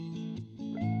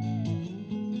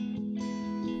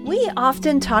We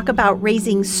often talk about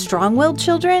raising strong-willed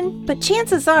children, but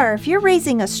chances are if you're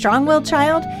raising a strong-willed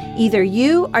child, either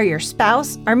you or your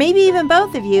spouse, or maybe even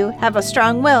both of you, have a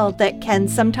strong will that can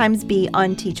sometimes be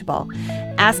unteachable.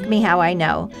 Ask me how I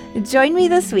know. Join me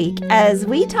this week as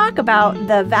we talk about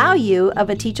the value of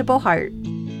a teachable heart.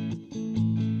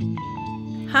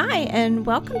 Hi, and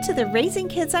welcome to the Raising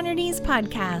Kids on Your Knees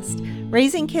podcast.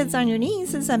 Raising Kids on Your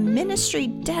Knees is a ministry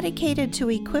dedicated to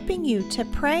equipping you to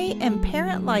pray and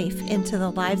parent life into the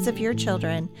lives of your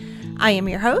children. I am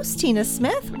your host, Tina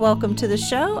Smith. Welcome to the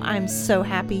show. I'm so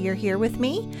happy you're here with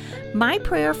me. My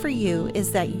prayer for you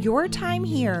is that your time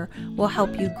here will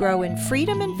help you grow in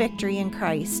freedom and victory in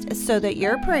Christ so that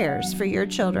your prayers for your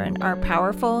children are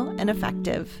powerful and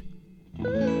effective.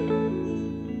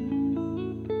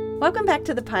 Welcome back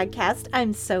to the podcast.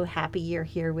 I'm so happy you're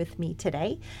here with me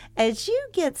today. As you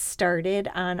get started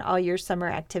on all your summer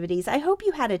activities, I hope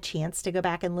you had a chance to go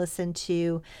back and listen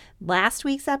to last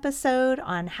week's episode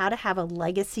on how to have a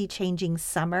legacy-changing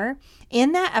summer.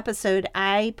 In that episode,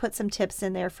 I put some tips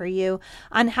in there for you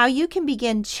on how you can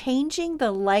begin changing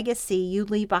the legacy you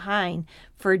leave behind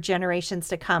for generations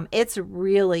to come. It's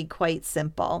really quite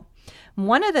simple.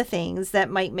 One of the things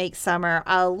that might make summer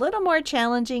a little more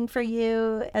challenging for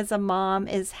you as a mom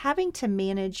is having to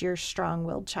manage your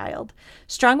strong-willed child.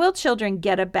 Strong-willed children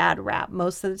get a bad rap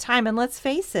most of the time, and let's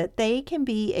face it, they can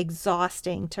be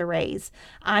exhausting to raise.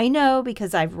 I know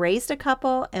because I've raised a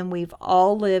couple and we've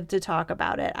all lived to talk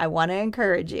about it. I want to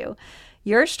encourage you.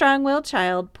 Your strong-willed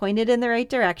child, pointed in the right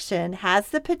direction, has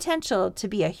the potential to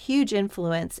be a huge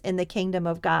influence in the kingdom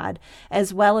of God,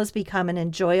 as well as become an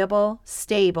enjoyable,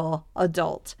 stable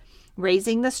adult.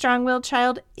 Raising the strong-willed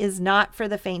child is not for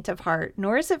the faint of heart,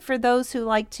 nor is it for those who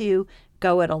like to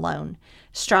go it alone.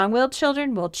 Strong-willed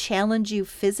children will challenge you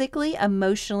physically,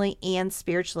 emotionally, and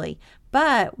spiritually.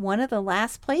 But one of the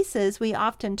last places we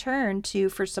often turn to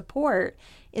for support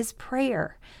is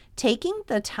prayer. Taking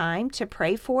the time to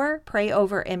pray for, pray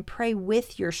over, and pray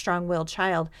with your strong-willed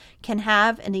child can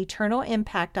have an eternal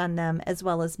impact on them as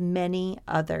well as many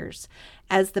others.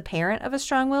 As the parent of a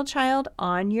strong-willed child,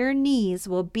 on your knees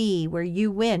will be where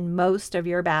you win most of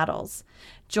your battles.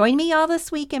 Join me all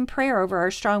this week in prayer over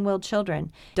our strong-willed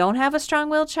children. Don't have a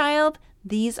strong-willed child?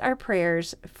 These are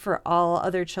prayers for all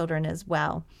other children as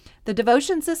well. The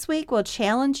devotions this week will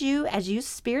challenge you as you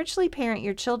spiritually parent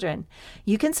your children.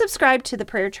 You can subscribe to the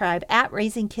prayer tribe at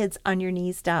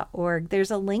raisingkidsonyourknees.org. There's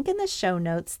a link in the show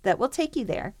notes that will take you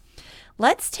there.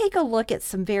 Let's take a look at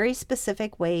some very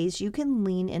specific ways you can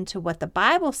lean into what the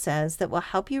Bible says that will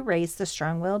help you raise the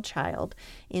strong-willed child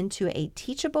into a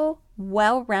teachable,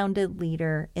 well-rounded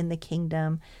leader in the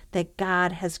kingdom that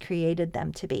God has created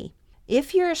them to be.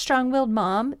 If you're a strong-willed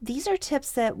mom, these are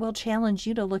tips that will challenge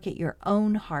you to look at your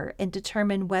own heart and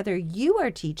determine whether you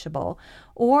are teachable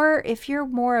or if you're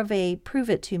more of a prove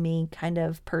it to me kind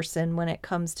of person when it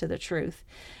comes to the truth.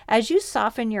 As you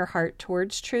soften your heart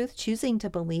towards truth, choosing to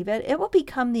believe it, it will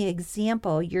become the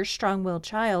example your strong-willed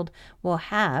child will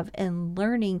have in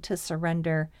learning to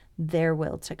surrender their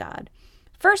will to God.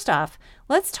 First off,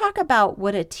 let's talk about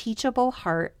what a teachable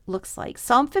heart looks like.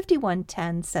 Psalm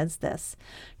 51:10 says this,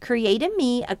 "Create in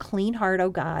me a clean heart,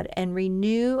 O God, and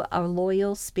renew a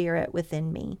loyal spirit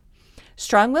within me."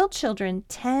 Strong-willed children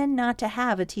tend not to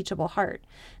have a teachable heart.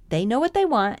 They know what they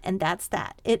want, and that's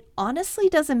that. It honestly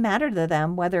doesn't matter to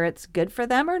them whether it's good for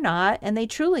them or not, and they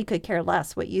truly could care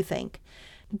less what you think.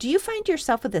 Do you find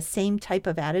yourself with the same type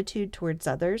of attitude towards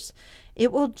others?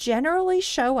 It will generally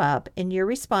show up in your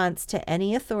response to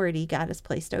any authority God has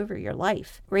placed over your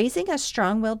life. Raising a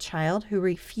strong-willed child who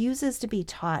refuses to be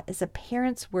taught is a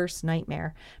parent's worst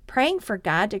nightmare. Praying for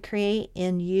God to create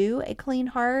in you a clean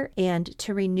heart and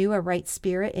to renew a right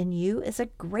spirit in you is a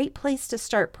great place to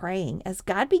start praying. As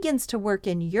God begins to work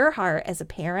in your heart as a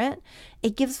parent,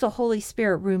 it gives the Holy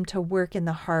Spirit room to work in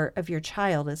the heart of your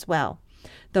child as well.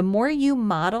 The more you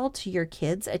model to your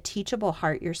kids a teachable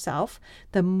heart yourself,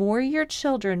 the more your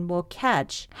children will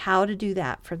catch how to do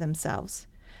that for themselves.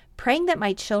 Praying that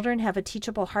my children have a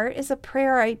teachable heart is a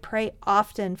prayer I pray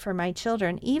often for my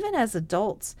children, even as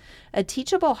adults. A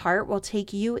teachable heart will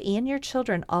take you and your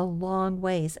children a long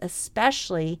ways,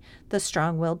 especially the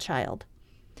strong-willed child.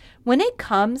 When it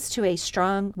comes to a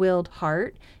strong-willed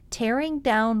heart, tearing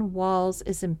down walls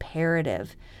is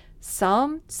imperative.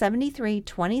 Psalm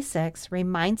 73:26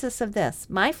 reminds us of this.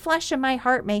 "My flesh and my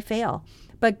heart may fail,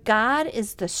 but God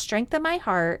is the strength of my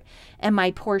heart and my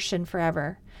portion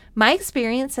forever." My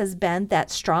experience has been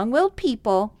that strong-willed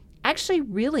people actually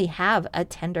really have a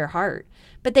tender heart.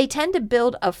 but they tend to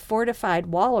build a fortified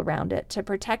wall around it to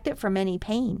protect it from any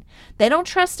pain. They don't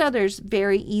trust others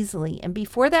very easily, and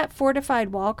before that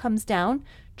fortified wall comes down,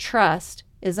 trust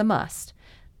is a must.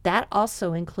 That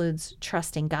also includes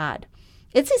trusting God.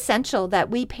 It's essential that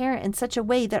we parent in such a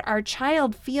way that our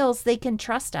child feels they can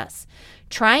trust us.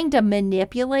 Trying to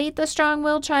manipulate the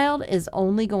strong-willed child is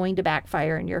only going to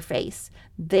backfire in your face.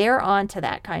 They're on to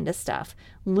that kind of stuff.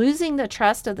 Losing the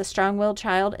trust of the strong-willed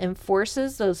child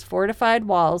enforces those fortified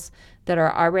walls that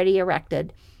are already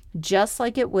erected, just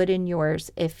like it would in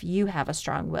yours if you have a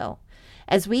strong will.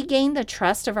 As we gain the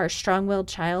trust of our strong-willed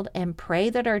child and pray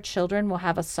that our children will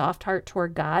have a soft heart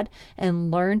toward God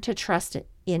and learn to trust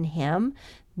in Him,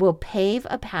 we'll pave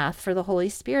a path for the Holy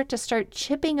Spirit to start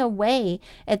chipping away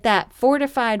at that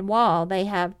fortified wall they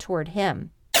have toward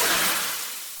Him.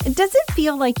 Does it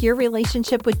feel like your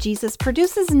relationship with Jesus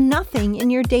produces nothing in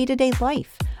your day-to-day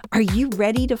life? Are you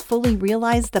ready to fully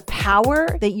realize the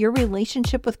power that your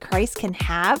relationship with Christ can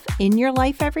have in your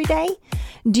life every day?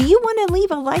 Do you want to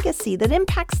leave a legacy that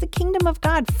impacts the kingdom of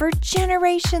God for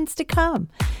generations to come?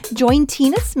 Join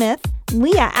Tina Smith,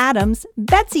 Leah Adams,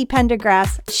 Betsy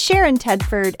Pendergrass, Sharon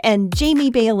Tedford, and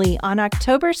Jamie Bailey on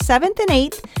October 7th and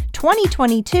 8th,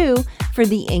 2022 for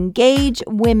the Engage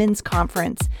Women's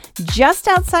Conference just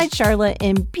outside Charlotte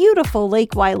in beautiful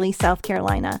Lake Wylie, South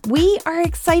Carolina. We are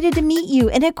excited to meet you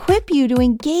and equip you to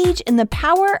engage in the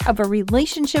power of a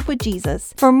relationship with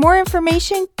Jesus. For more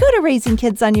information, go to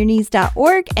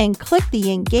raisingkidsonyourknees.org and click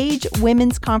the Engage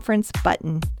Women's Conference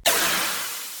button.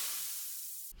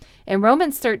 In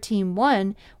Romans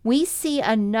 13:1, we see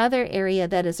another area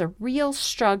that is a real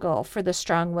struggle for the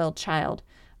strong-willed child: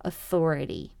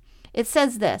 authority. It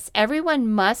says this: everyone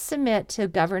must submit to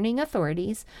governing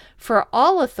authorities, for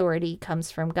all authority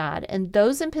comes from God, and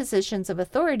those in positions of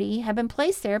authority have been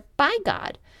placed there by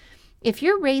God. If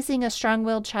you're raising a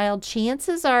strong-willed child,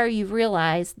 chances are you've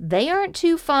realized they aren't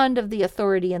too fond of the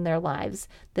authority in their lives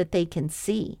that they can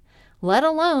see, let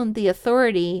alone the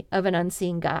authority of an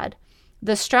unseen God.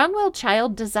 The strong-willed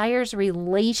child desires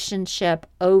relationship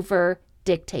over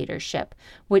dictatorship,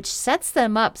 which sets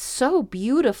them up so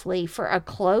beautifully for a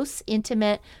close,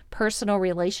 intimate, personal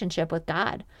relationship with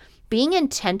God. Being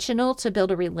intentional to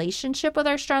build a relationship with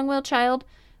our strong-willed child,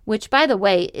 which, by the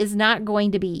way, is not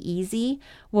going to be easy,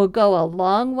 will go a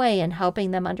long way in helping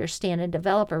them understand and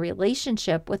develop a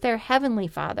relationship with their Heavenly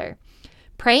Father.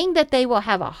 Praying that they will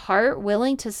have a heart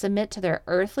willing to submit to their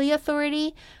earthly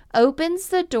authority opens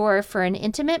the door for an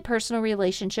intimate personal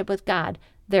relationship with God,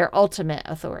 their ultimate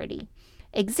authority.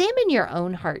 Examine your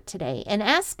own heart today and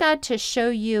ask God to show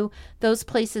you those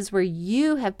places where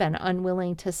you have been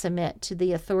unwilling to submit to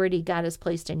the authority God has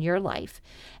placed in your life.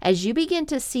 As you begin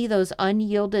to see those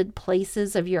unyielded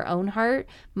places of your own heart,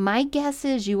 my guess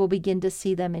is you will begin to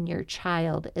see them in your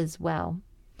child as well.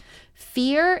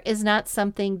 Fear is not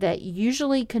something that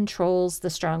usually controls the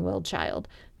strong-willed child.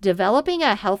 Developing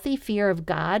a healthy fear of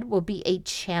God will be a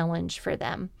challenge for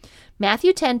them.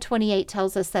 Matthew 10:28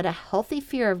 tells us that a healthy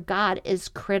fear of God is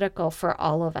critical for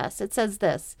all of us. It says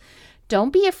this: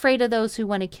 don't be afraid of those who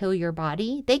want to kill your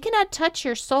body. They cannot touch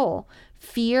your soul.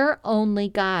 Fear only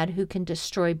God, who can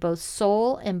destroy both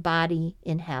soul and body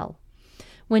in hell.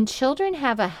 When children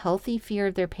have a healthy fear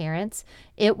of their parents,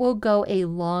 it will go a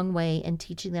long way in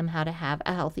teaching them how to have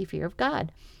a healthy fear of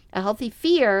God. A healthy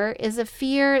fear is a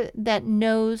fear that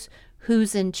knows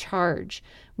who's in charge.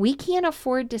 We can't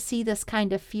afford to see this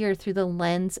kind of fear through the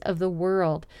lens of the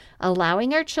world.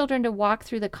 Allowing our children to walk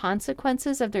through the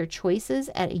consequences of their choices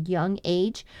at a young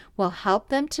age will help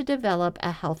them to develop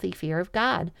a healthy fear of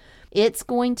God. It's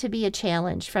going to be a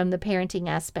challenge from the parenting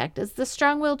aspect, as the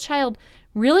strong-willed child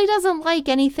really doesn't like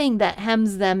anything that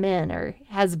hems them in or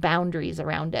has boundaries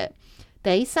around it.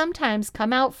 They sometimes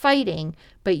come out fighting,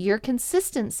 but your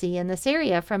consistency in this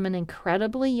area from an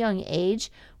incredibly young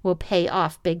age will pay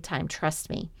off big time, trust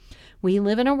me. We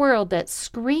live in a world that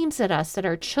screams at us that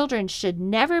our children should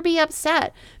never be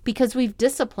upset because we've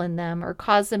disciplined them or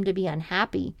caused them to be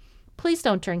unhappy. Please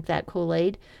don't drink that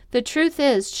Kool-Aid. The truth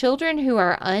is, children who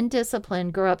are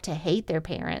undisciplined grow up to hate their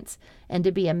parents and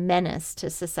to be a menace to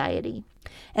society.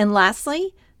 And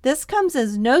lastly, this comes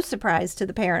as no surprise to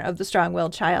the parent of the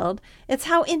strong-willed child. It's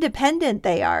how independent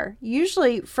they are,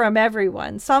 usually from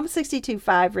everyone. Psalm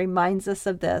 62:5 reminds us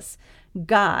of this.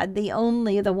 God, the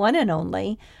one and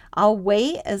only, I'll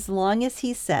wait as long as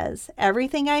He says.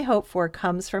 Everything I hope for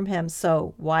comes from Him,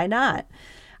 so why not?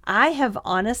 I have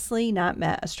honestly not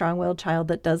met a strong-willed child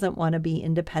that doesn't want to be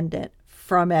independent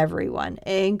from everyone,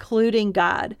 including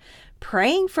God.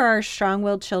 Praying for our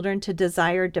strong-willed children to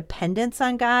desire dependence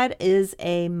on God is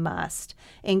a must.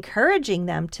 Encouraging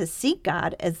them to seek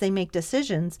God as they make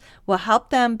decisions will help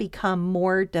them become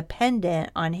more dependent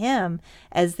on Him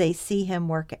as they see Him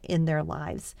work in their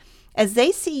lives. As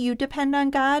they see you depend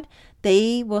on God,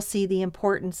 they will see the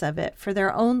importance of it for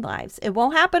their own lives. It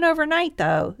won't happen overnight,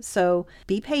 though, so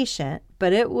be patient,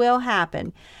 but it will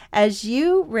happen. As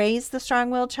you raise the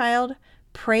strong-willed child,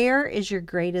 prayer is your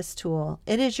greatest tool.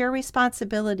 It is your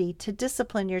responsibility to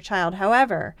discipline your child.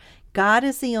 However, God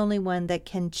is the only one that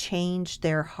can change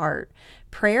their heart.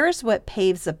 Prayer is what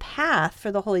paves a path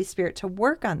for the Holy Spirit to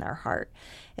work on their heart.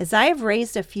 As I have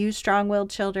raised a few strong-willed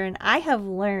children, I have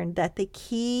learned that the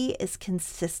key is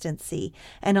consistency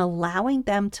and allowing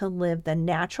them to live the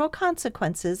natural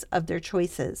consequences of their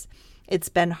choices. It's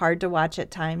been hard to watch at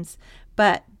times,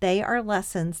 but they are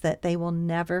lessons that they will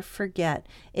never forget.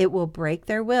 It will break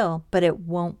their will, but it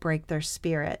won't break their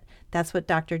spirit. That's what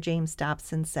Dr. James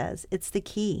Dobson says. It's the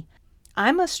key.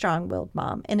 I'm a strong-willed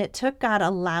mom, and it took God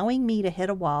allowing me to hit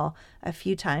a wall a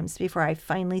few times before I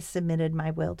finally submitted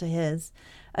my will to His.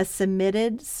 A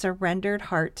submitted, surrendered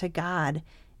heart to God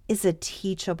is a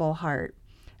teachable heart.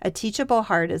 A teachable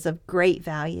heart is of great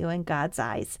value in God's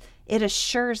eyes. It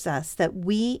assures us that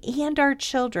we and our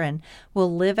children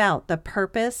will live out the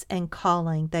purpose and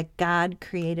calling that God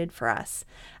created for us.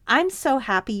 I'm so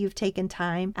happy you've taken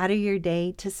time out of your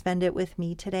day to spend it with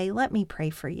me today. Let me pray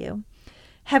for you.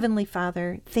 Heavenly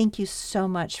Father, thank you so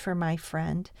much for my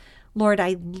friend. Lord,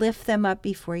 I lift them up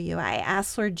before you. I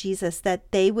ask, Lord Jesus,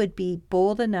 that they would be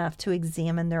bold enough to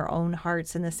examine their own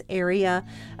hearts in this area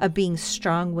of being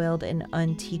strong-willed and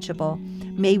unteachable.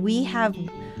 May we have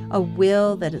a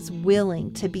will that is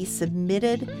willing to be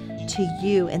submitted to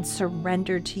you and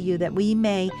surrendered to you, that we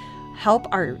may help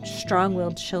our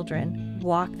strong-willed children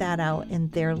walk that out in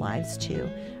their lives too.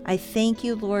 I thank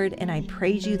you, Lord, and I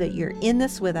praise you that you're in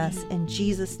this with us. In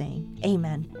Jesus' name,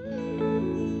 amen.